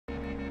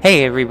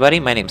Hey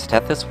everybody, my name's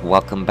Tethys.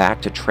 Welcome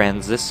back to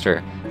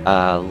Transistor.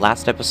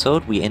 Last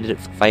episode we ended up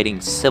fighting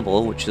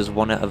Sybil, which is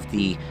one of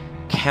the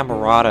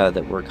Camerata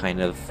that we're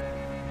kind of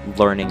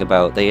learning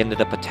about. They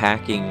ended up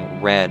attacking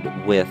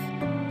Red with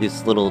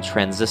this little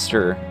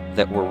transistor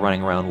that we're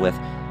running around with,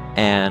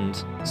 and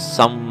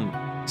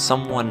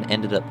someone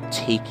ended up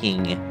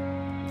taking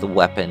the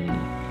weapon,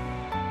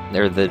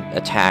 or the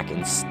attack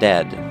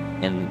instead,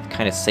 and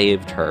kind of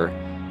saved her.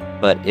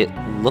 But it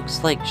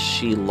looks like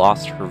she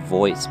lost her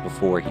voice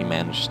before he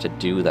managed to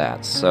do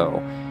that, so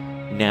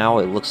now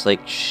it looks like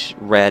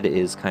Red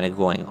is kind of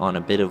going on a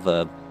bit of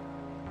a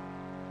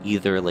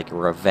either like a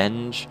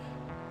revenge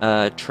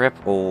trip,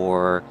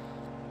 or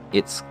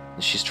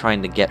she's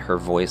trying to get her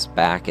voice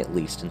back at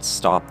least and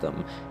stop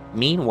them.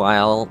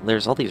 Meanwhile,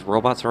 there's all these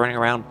robots running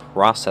around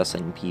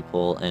processing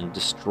people and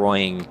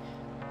destroying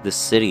the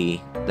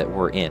city that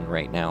we're in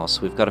right now,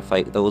 so we've got to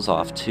fight those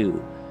off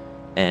too.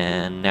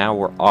 And now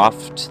we're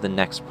off to the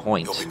next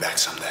point. You'll be back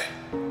someday.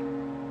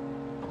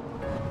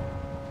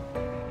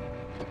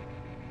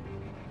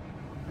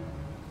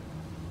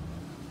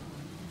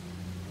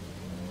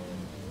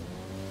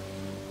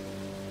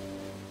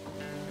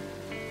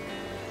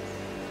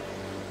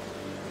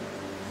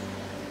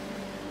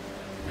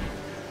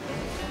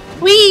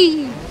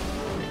 Whee!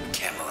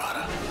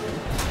 Camerata.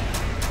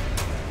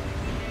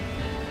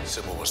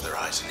 Sybil was their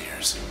eyes and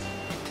ears.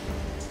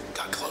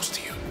 Got close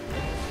to you.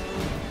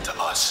 To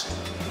us.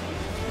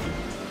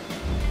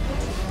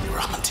 You were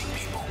hunting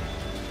people.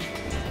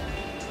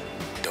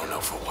 Don't know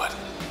for what.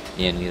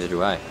 Yeah, neither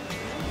do I.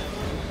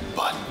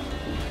 But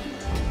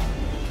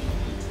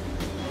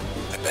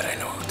I bet I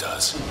know who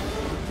does.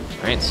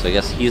 Alright, so I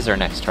guess he's our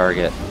next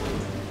target.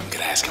 I'm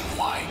gonna ask him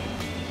why.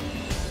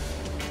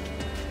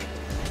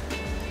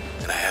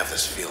 And I have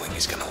this feeling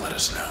he's gonna let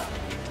us know.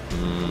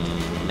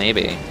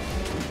 Maybe.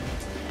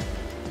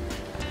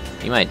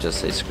 He might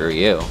just say screw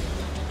you.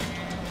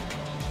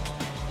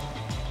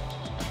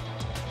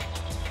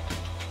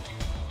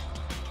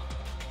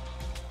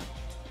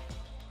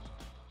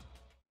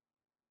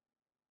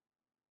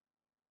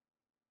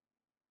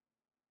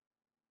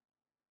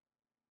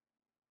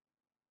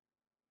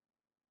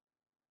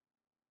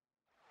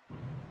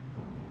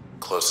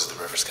 Close as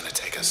the river's gonna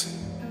take us.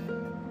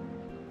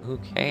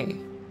 Okay.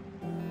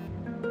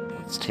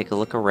 Let's take a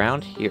look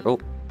around here. Oh.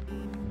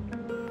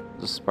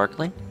 Is this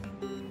sparkling?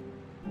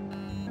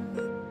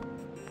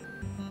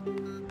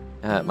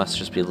 It must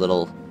just be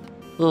little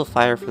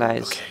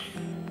fireflies. Okay.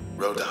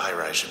 Road to high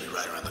rise should be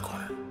right around the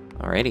corner.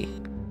 Alrighty.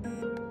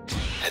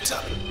 Heads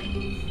up.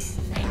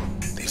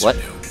 These What? are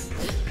new.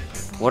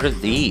 What are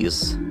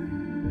these?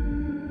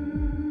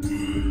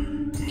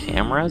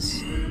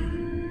 Cameras?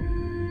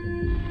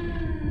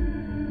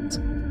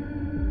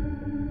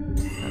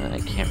 I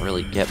can't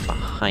really get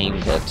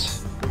behind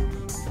it.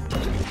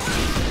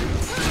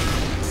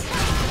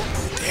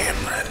 Damn,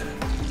 Red.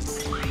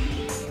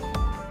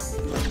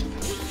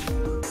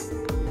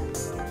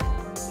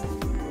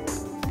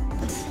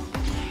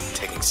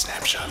 Taking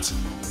snapshots.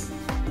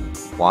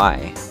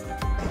 Why?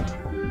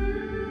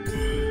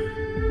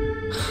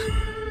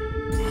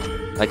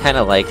 I kind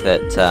of like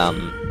that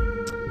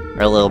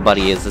our little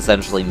buddy is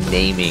essentially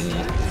naming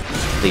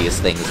these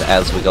things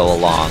as we go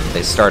along.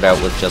 They start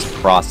out with just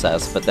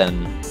process, but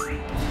then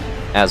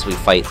as we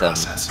fight them...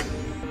 Process.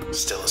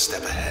 Still a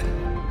step ahead.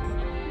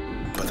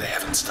 But they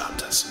haven't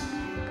stopped us.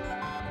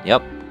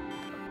 Yep.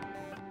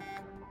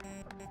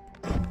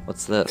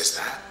 What's Is this?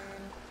 that?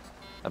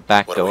 A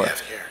back What do we door.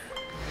 have here?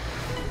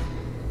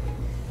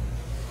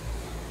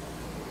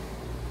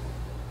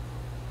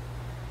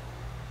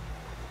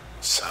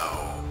 So,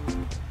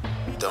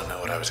 don't know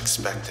what I was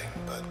expecting,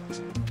 but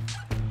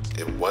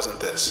it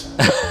wasn't this.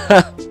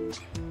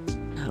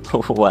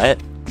 What?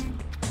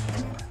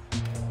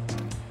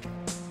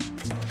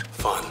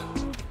 Fun.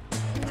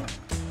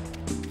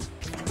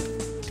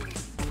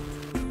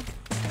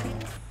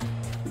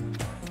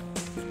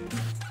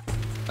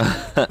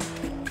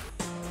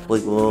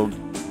 Like little...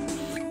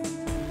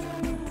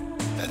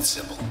 That's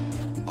Sybil.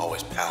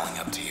 Always palling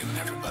up to you and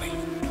everybody.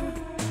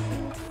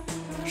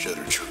 Showed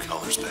her true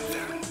colors back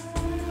there.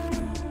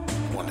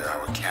 Wonder how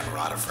her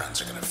Camerata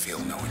friends are gonna feel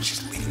knowing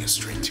she's leading us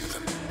straight to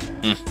them.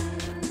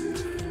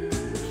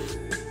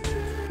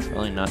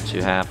 Probably not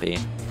too happy.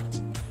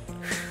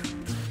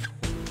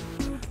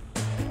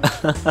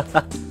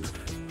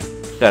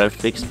 Gotta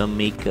fix my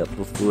makeup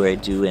before I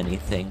do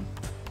anything.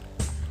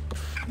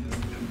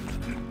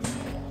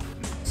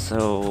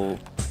 So...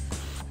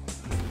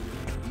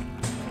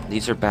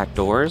 these are back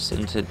doors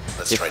into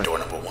Let's try door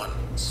number 1.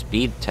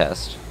 speed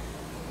test.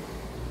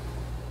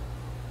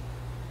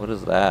 What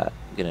is that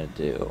gonna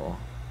do?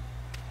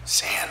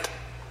 Sand.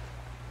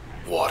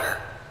 Water.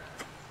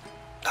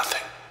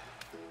 Nothing.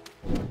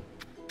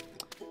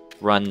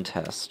 Run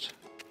test.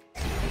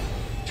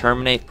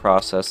 Terminate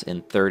process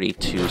in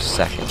 32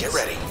 seconds. Get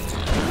ready.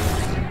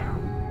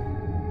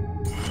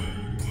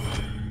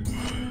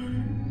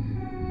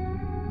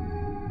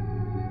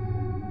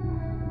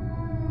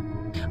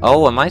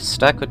 Oh, am I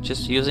stuck with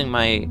just using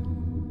my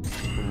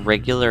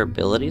regular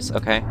abilities?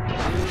 Okay.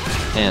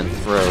 And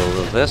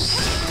throw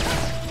this.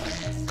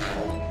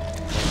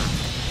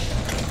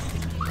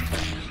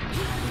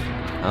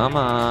 Come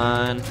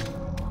on.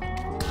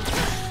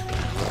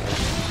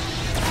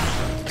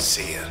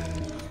 See ya.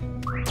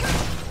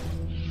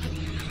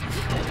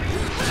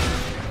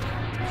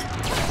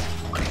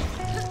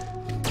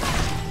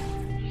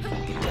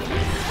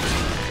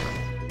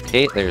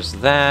 Okay, there's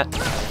that.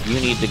 You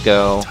need to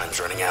go. Time's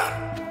running out.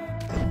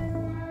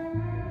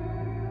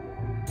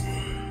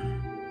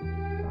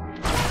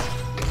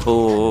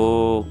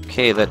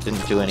 Okay, that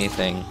didn't do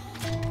anything.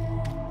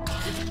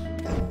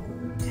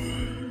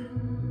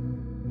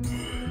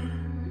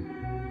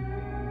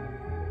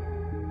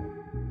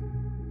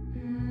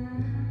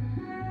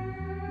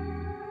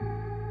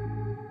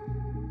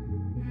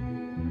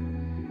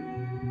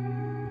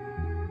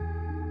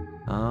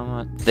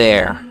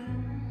 There.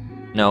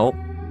 No.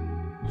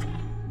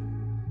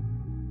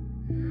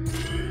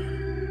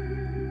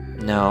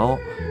 No.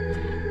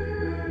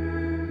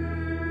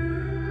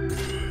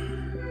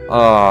 Oh,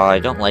 I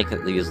don't like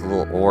that these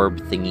little orb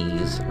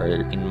thingies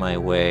are in my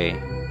way.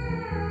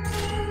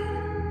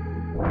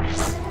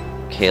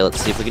 Okay,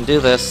 let's see if we can do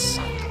this.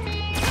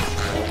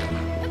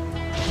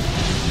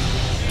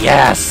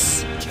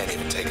 Yes! Can't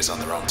even take us on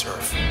their own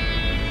turf.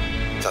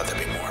 Thought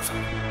there'd be more of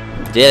them.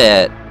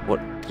 Did it!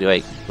 What do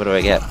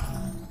I get?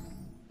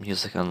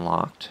 Music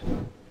unlocked.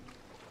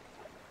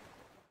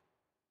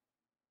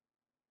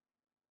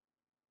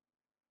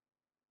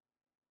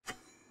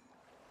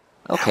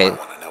 Okay. Now I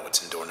want to know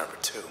what's in door number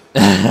 2.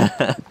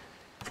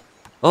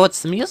 Oh,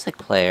 it's the music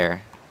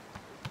player.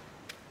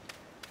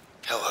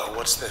 Hello,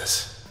 what's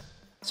this?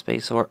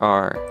 Space or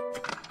R.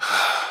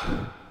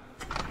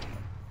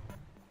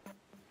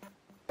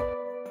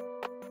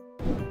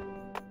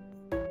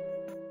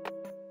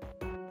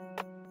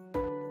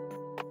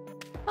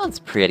 That's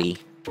pretty.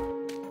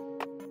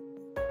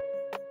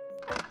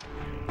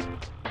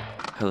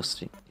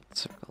 Hosting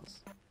circles.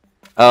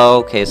 Oh,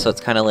 okay, so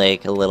it's kind of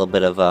like a little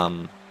bit of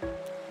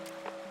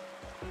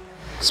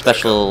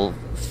special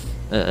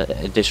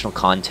additional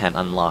content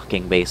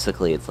unlocking.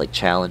 Basically, it's like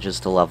challenges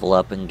to level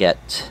up and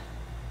get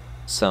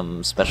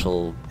some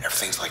special.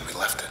 Everything's like we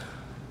left it.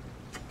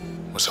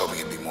 Was hoping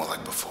it'd be more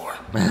like before.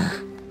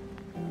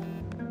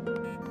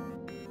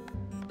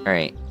 All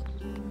right,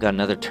 got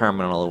another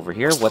terminal over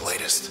here. What's the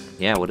latest?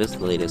 Yeah, what is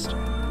the latest?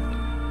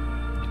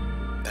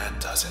 That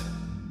does it.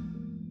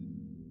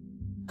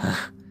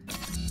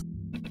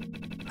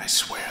 I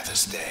swear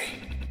this day.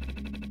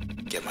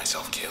 Get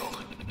myself killed.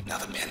 Now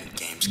the pin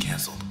game's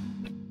cancelled.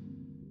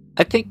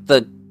 I think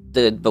the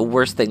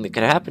worst thing that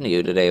could happen to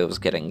you today was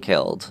getting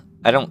killed.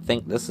 I don't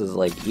think this is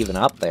like even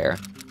up there.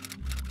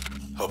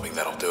 Hoping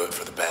that'll do it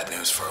for the bad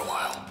news for a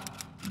while.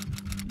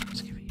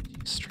 Just giving it to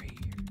you straight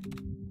here.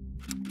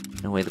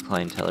 No way the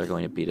clientele are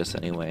going to beat us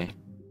anyway.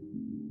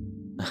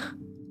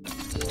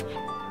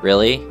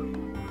 Really?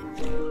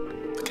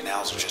 The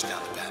canals are just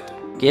down the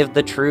bend. Give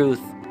the truth.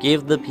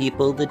 Give the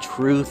people the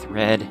truth,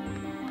 Red.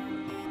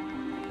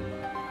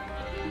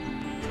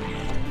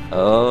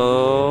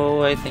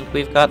 Oh, I think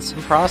we've got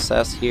some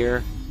process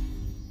here.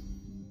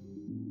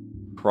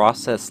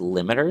 Process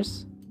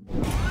limiters?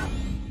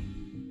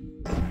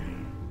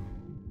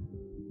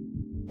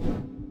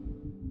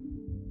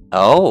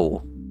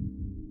 Oh.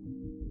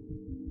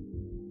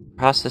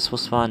 Process will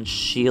spawn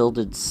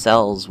shielded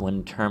cells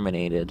when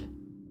terminated.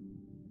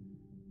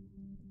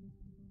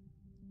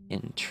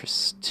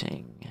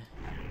 Interesting.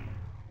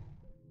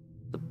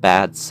 The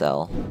bad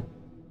cell.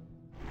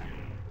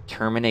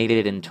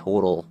 Terminated in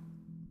total.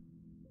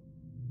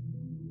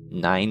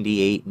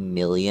 98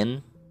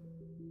 million?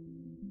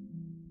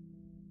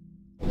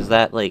 Is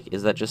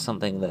that just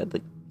something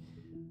that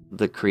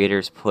the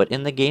creators put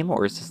in the game,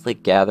 or is this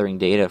like gathering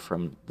data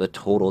from the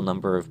total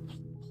number of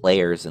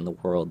players in the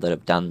world that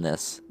have done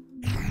this?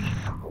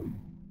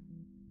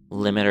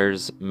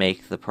 Limiters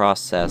make the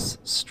process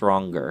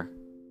stronger.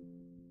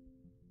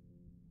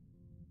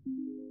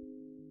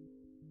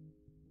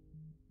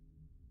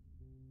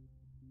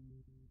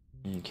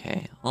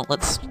 Okay, well,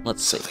 let's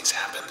see. Something's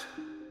happened.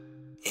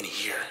 In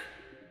here.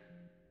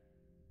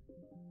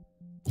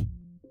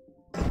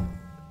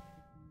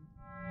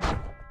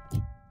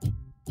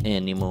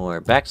 Any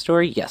more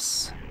backstory?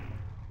 Yes.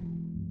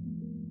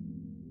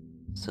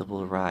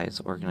 Civil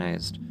Rise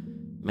organized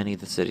many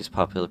of the city's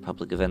popular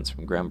public events,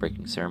 from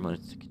groundbreaking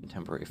ceremonies to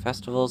contemporary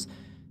festivals,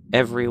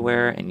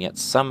 everywhere, and yet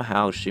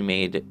somehow she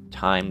made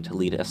time to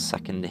lead a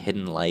second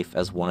hidden life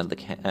as one of the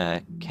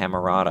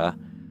Camerata.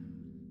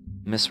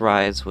 Miss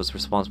Rise was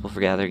responsible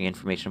for gathering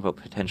information about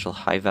potential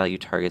high-value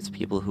targets,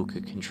 people who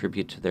could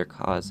contribute to their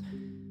cause.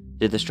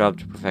 Did this job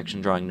to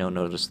perfection, drawing no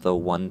notice, though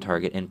one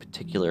target in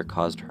particular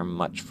caused her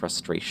much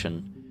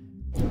frustration.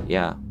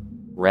 Yeah,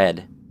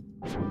 Red.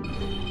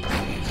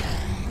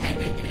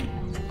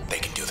 They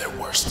can do their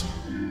worst.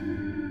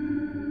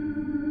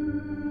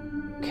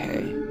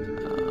 Okay.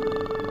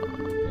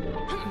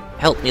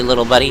 Help me,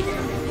 little buddy.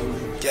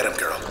 Get him,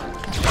 girl.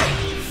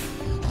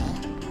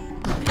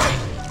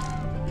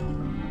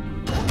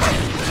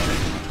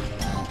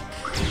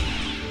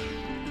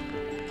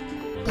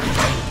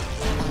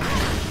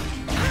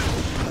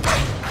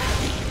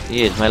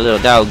 Here's my little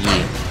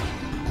doggy.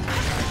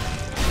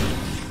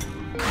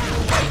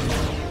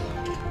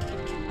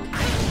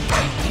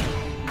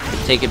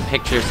 He's taking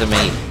pictures of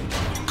me.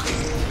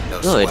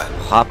 No Good sweat.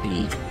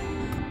 puppy.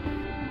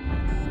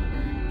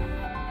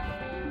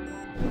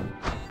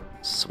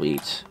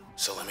 Sweet.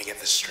 So let me get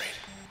this straight.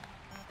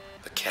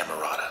 The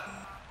Camerata,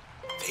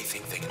 they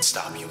think they can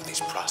stop you with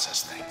these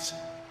process things.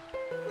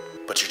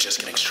 But you're just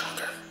getting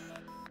stronger.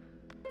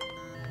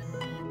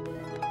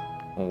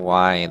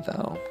 Why,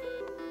 though?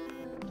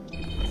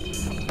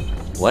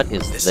 What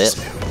is This this?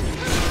 is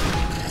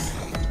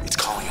new. It's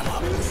calling him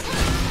up.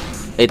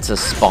 It's a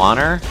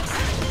spawner?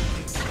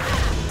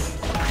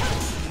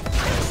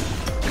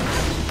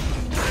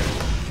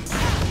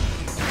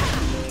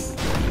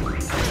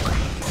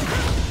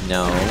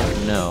 No,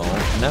 no,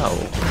 no.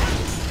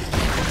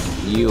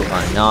 You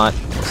are not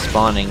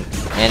spawning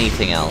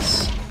anything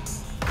else.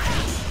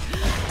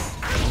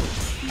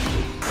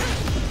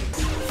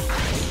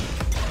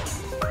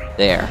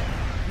 There.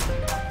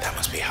 That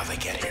must be how they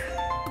get here.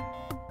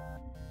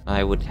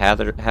 I would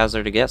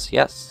hazard a guess,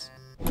 yes.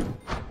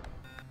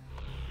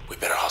 We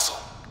better hustle.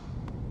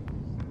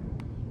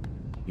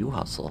 You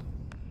hustle.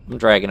 I'm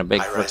dragging a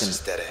big High-rise is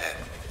frickin' dead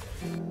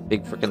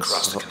ahead.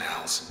 Across the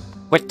canals.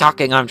 Quit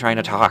talking, I'm trying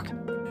to talk.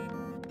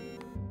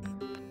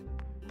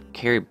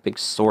 Carry a big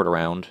sword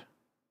around.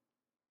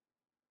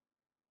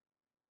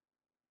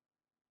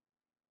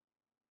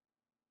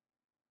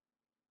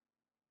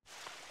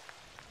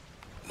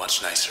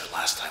 Much nicer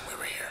last time we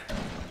were here.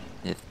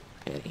 If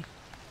pity.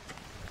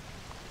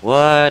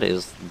 What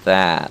is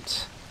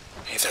that?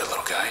 Hey there,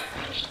 little guy.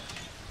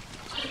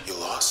 You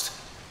lost?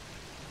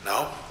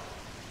 No?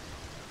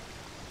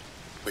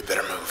 We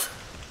better move.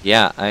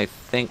 Yeah, I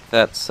think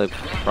that's a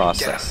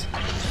process.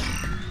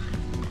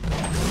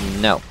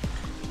 No.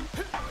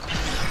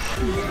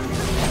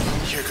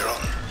 Here, girl.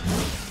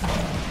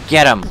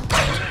 Get him!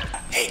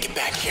 Hey, get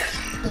back here.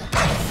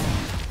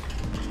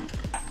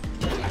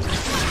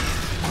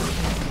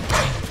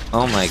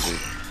 Oh my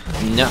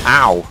god. No,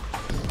 ow!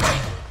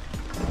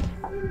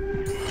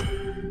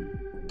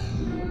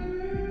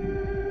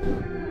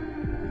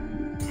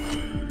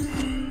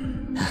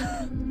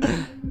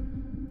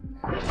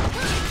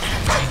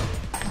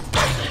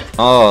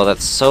 Oh,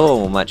 that's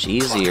so much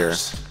easier.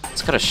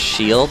 It's got a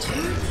shield?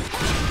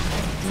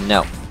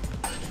 No.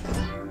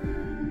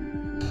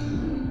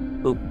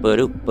 Boop ba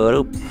doop ba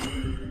doop.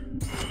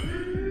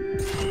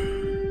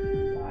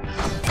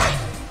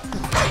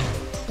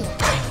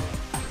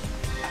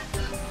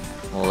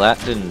 Well, that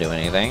didn't do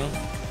anything.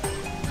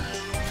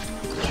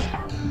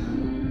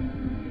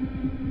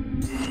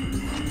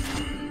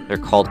 They're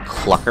called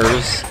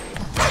cluckers.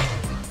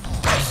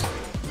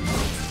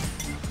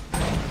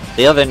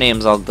 The other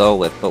names I'll go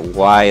with, but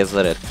why is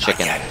it a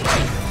chicken?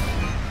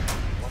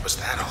 What was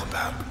that all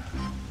about?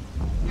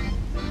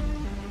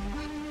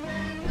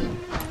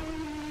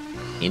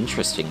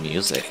 Interesting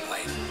music. Getting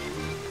late.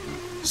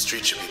 The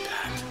street should be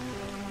packed.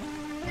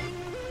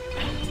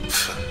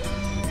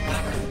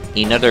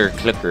 Another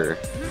clicker.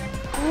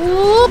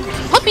 Ooh,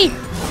 puppy!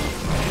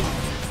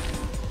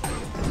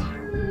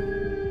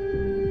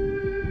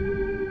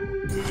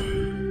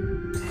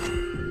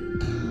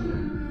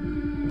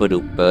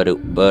 Ba-doop, ba-doop,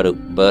 ba-doop,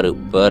 ba-doop,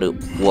 ba-doop.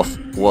 Woof,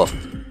 woof.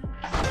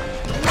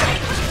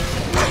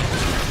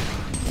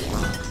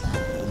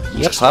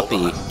 Yeah, Just hold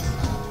puppy.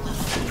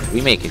 on. We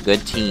make a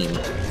good team.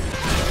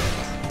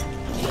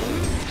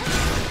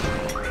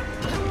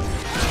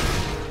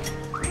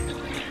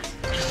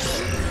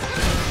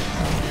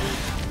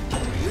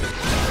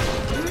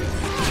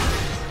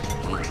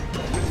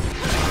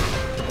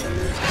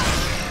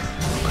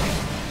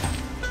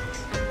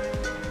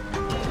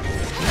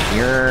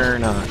 You're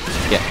not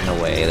getting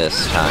away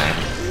this time.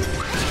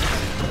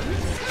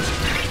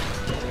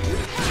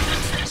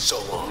 So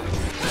long.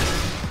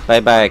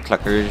 Bye-bye,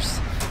 cluckers.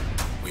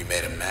 We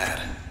made him mad.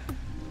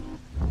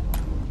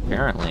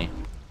 Apparently.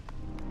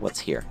 What's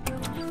here?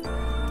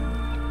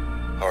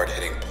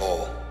 Hard-hitting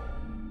pole.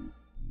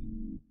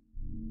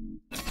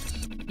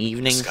 The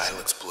Evenings? sky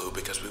looks blue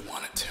because we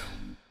want it to.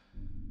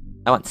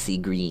 I want sea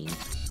green.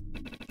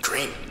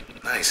 Green.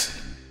 Nice.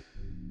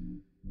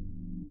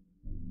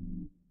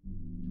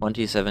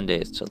 27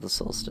 days till the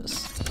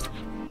solstice.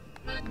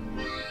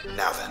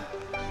 Now then.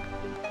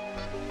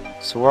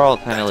 So we're all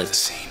Back kind of to like the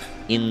scene.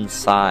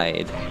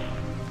 inside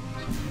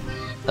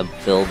a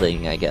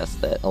building, I guess,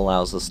 that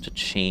allows us to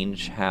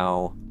change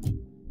how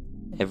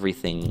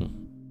everything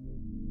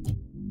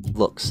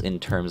looks in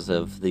terms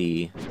of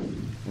the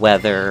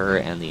weather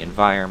and the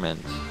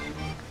environment.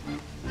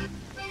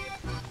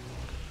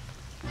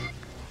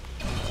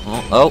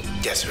 Oh,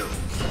 Guess who?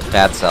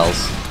 bad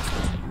cells.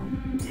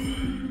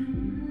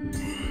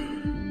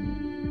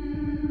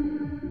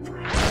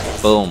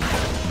 Boom,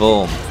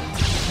 boom.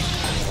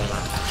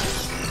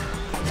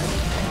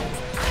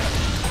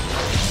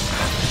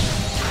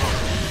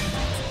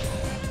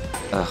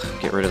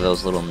 Ugh, get rid of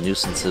those little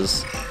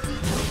nuisances.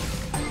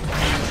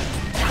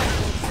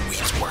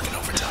 Weed's working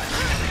overtime.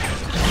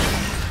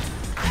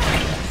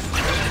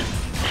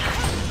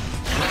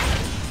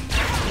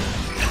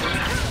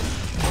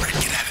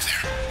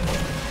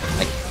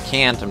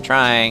 can't, I'm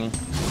trying.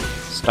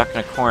 Stuck in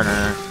a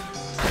corner.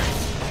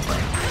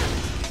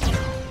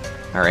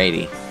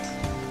 Alrighty.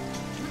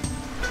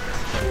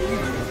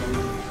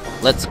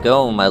 Let's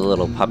go, my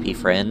little puppy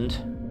friend.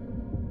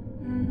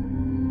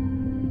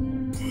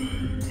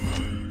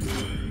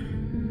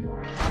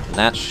 And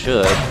that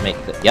should make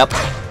the... Yep.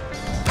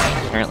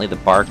 Apparently the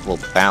bark will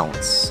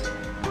bounce.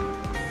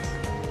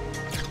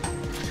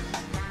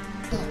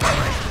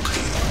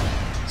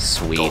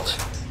 Sweet.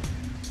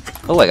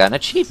 Oh, I got an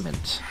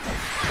achievement.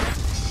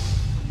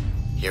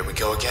 Here we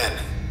go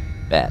again.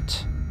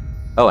 Bet.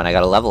 Oh, and I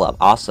got a level up.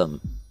 Awesome.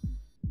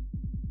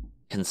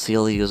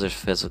 Conceal the user's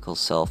physical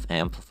self,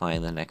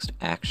 amplifying the next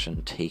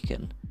action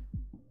taken.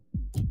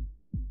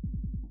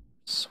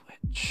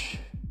 Switch.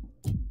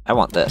 I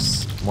want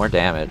this. More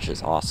damage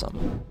is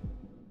awesome.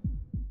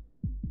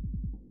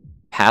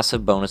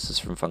 Passive bonuses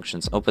from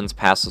functions. Opens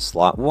passive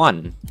slot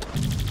 1.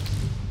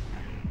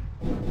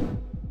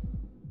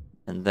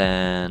 And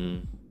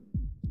then...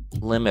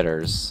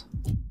 limiters.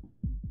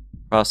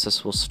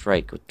 Process will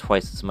strike with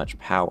twice as much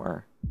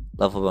power.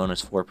 Level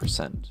bonus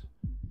 4%.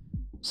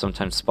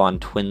 Sometimes spawn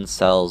twin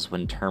cells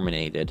when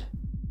terminated.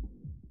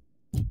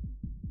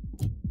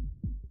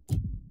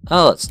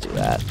 Oh, let's do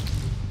that.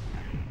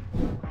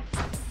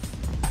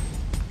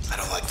 I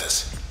don't like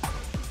this.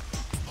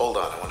 Hold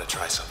on, I want to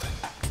try something.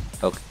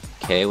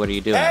 Okay, what are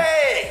you doing?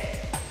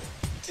 Hey!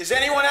 Is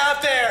anyone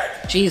out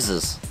there?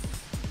 Jesus.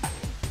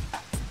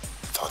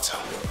 Thought so.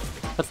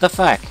 What the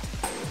fuck?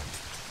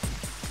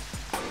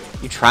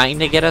 You trying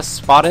to get us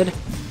spotted?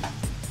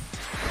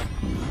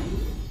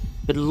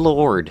 Good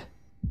lord.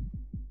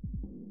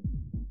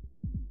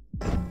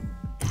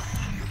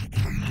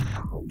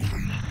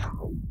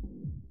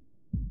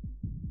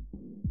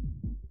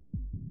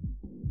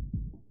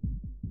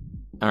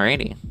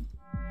 Alrighty.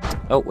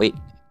 Oh, wait.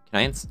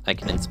 Can I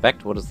can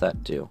inspect? What does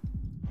that do?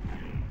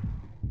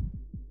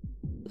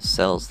 The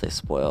cells they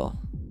spoil.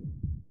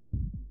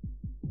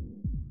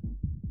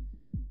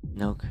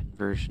 No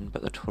conversion,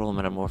 but the total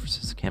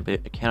metamorphosis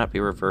cannot be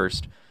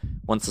reversed.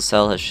 Once the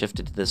cell has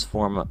shifted to this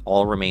form,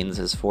 all remains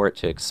is for it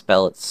to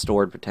expel its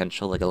stored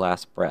potential like a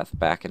last breath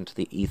back into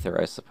the ether,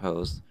 I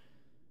suppose.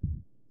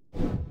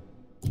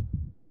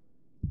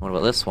 What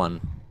about this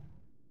one?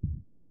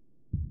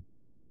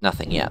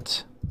 Nothing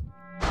yet.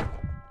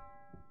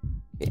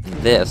 Okay,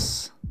 in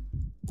this,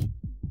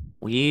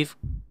 we've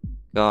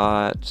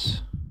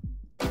got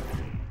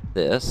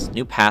this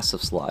new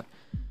passive slot.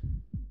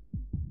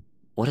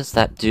 What does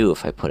that do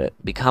if I put it?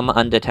 Become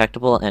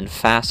undetectable and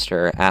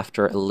faster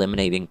after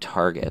eliminating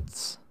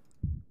targets.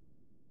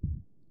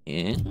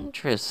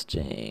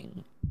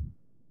 Interesting.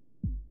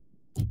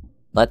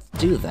 Let's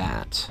do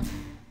that.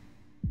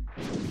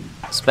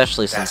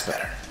 Especially since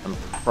I'm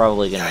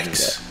probably gonna need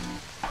it.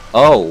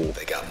 Oh!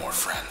 They got more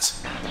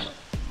friends.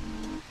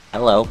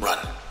 Hello. Run.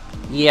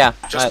 Yeah.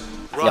 Just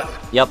run.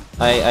 Yep.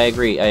 I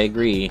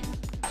agree.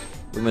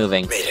 We're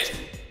moving. Made it.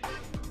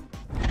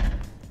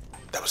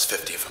 That was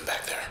 50 of them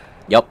back there.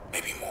 Yep.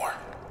 Maybe more.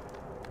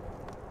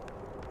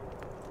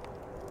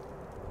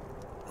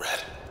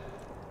 Red.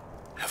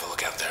 Have a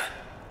look out there.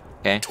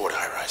 Okay. Toward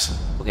high-rise.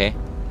 Okay.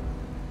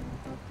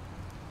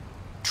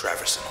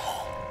 Traverson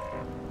Hall.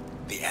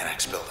 The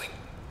annex building.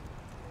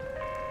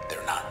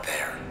 They're not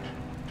there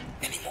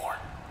anymore.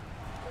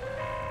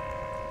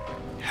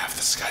 Half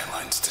the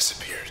skyline's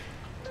disappeared.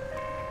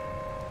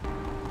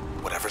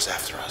 Whatever's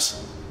after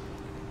us,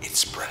 it's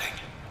spreading.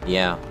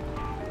 Yeah.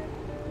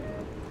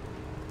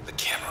 The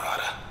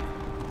Camerata.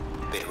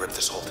 They'd rip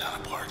this whole town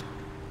apart.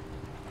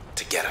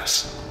 To get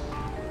us.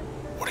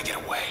 Or to get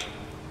away.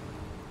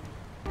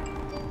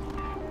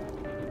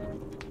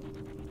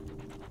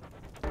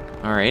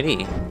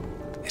 Alrighty.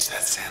 Is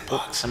that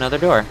sandbox? Another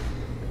door.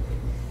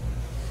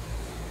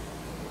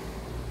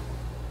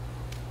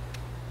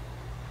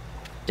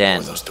 Den.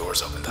 Or those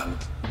doors opened up.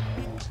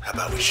 How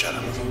about we shut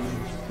them?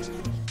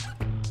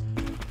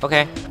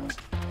 Okay.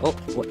 Oh,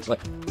 what?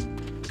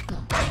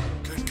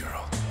 Good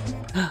girl.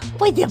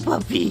 Wait the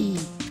puppy!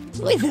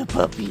 Wait the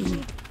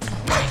puppy!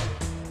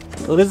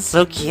 Oh, this is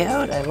so cute!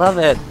 I love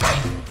it!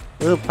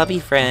 Little puppy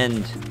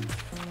friend.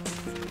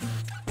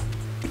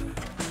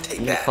 Take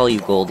I'm gonna that. call you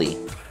Goldie.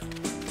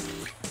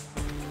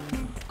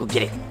 Go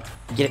get it!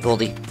 Get it,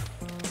 Goldie!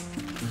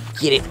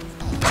 Get it!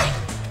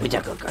 Good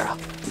job, good girl.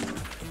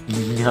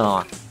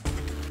 No.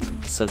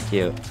 So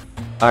cute.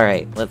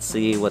 Alright, let's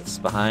see what's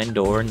behind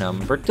door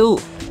number 2.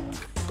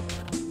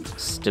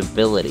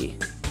 Stability.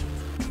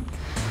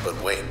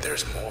 But wait,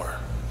 there's more.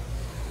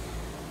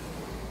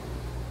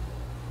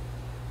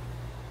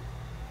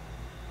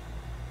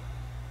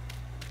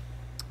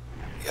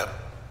 Yep,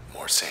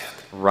 more sand.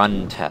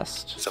 Run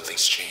test.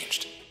 Something's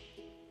changed.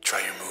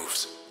 Try your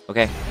moves.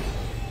 Okay.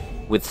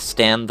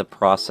 Withstand the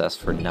process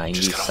for 90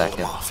 Just gotta hold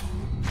 'em seconds.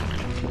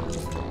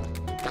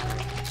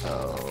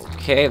 off.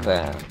 Okay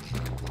then.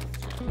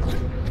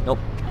 Nope.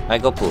 I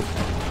go poof.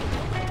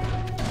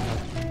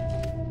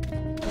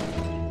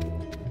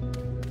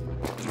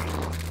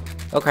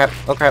 Oh crap,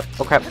 oh crap,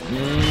 oh crap.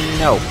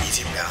 No.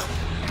 Easy, pal.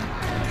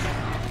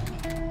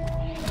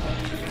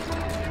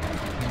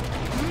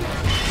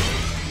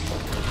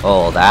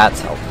 Oh,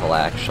 that's helpful,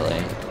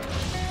 actually.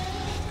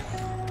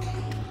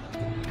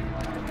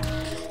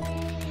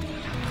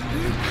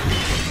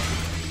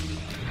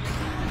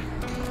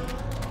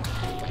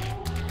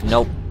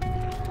 Nope.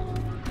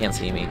 Can't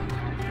see me.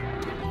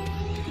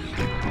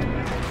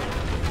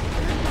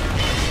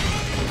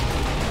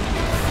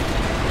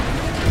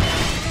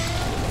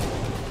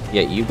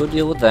 Yeah, you go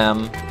deal with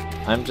them.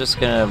 I'm just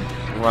gonna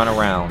run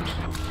around.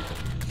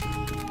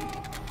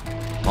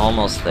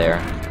 Almost there.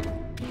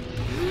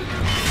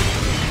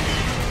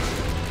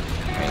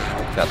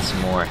 Alright, got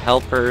some more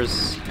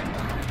helpers.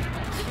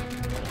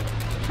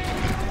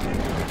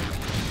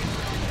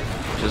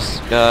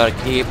 Just gotta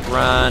keep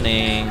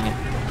running.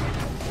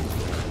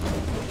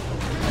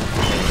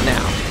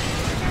 Now.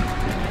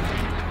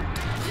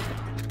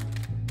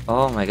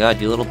 Oh my god,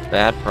 you little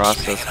bad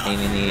process pain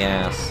in the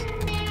ass.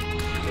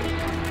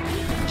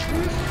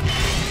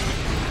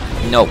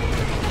 No.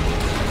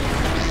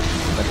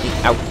 Let me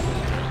out.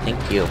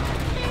 Thank you.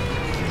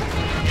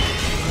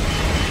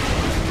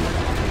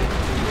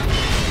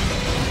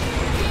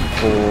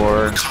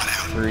 Four,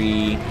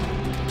 3,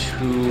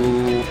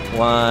 2,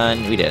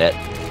 1. We did it.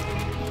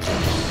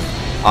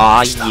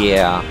 Aw,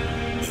 yeah.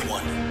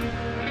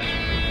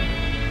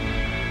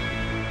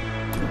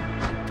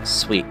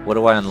 Sweet. What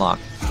do I unlock?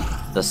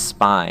 The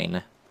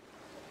spine.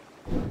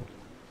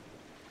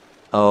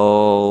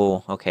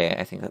 Oh, okay.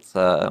 I think that's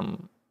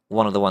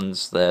one of the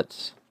ones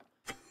that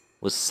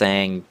was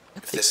saying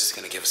If this is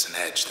gonna give us an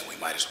edge, then we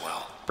might as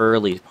well.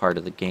 early part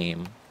of the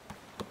game.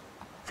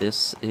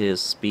 This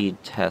is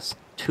speed test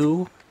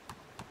 2,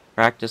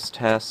 practice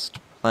test,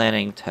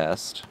 planning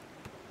test.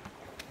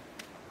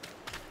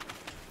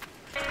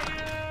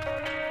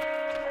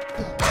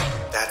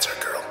 That's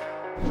our girl.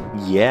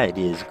 Yeah, it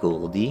is,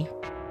 Goldie.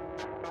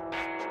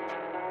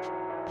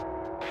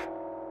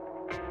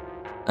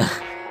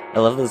 I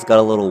love that it's got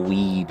a little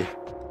weed.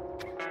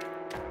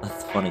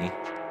 That's funny.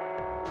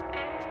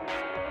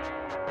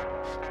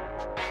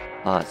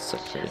 Oh, it's so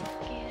pretty.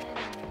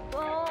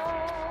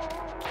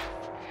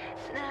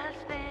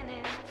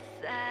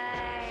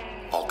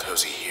 All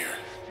cozy here.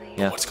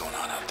 Yeah. What's going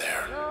on out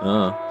there?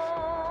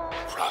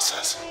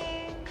 Process.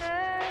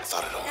 I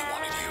thought it only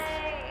wanted you.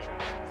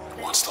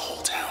 It wants the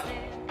whole town.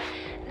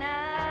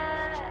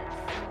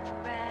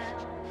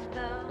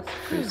 That's a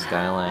pretty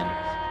skyline.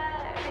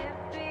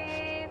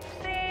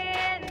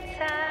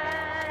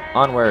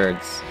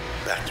 Onwards.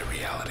 Back to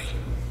reality.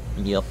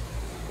 Yep.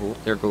 Oh,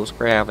 there goes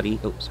gravity.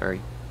 Oh,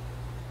 sorry.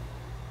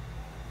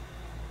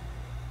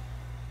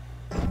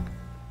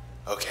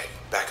 Okay,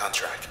 back on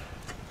track.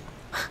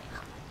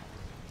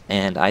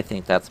 And I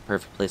think that's a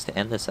perfect place to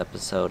end this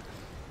episode.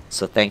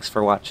 So thanks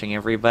for watching,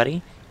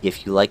 everybody.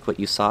 If you like what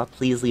you saw,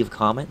 please leave a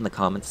comment in the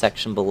comment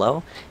section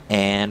below.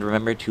 And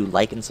remember to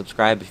like and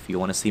subscribe if you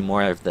want to see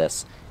more of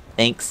this.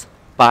 Thanks.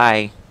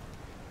 Bye.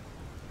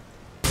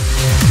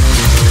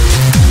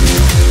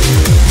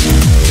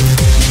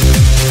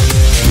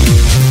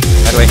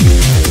 How do I...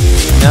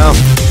 No.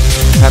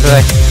 How do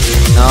I...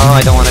 No,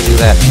 I don't want to do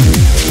that.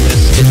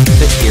 I'm gonna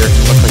sit here and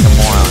look like a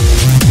moron.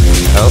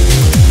 Oh.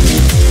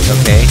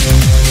 Okay.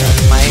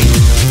 That's my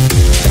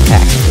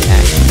attack.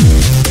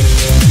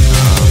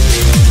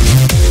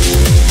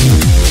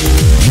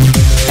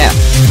 Yeah.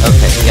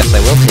 Okay. Yes, I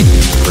will take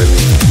you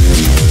through.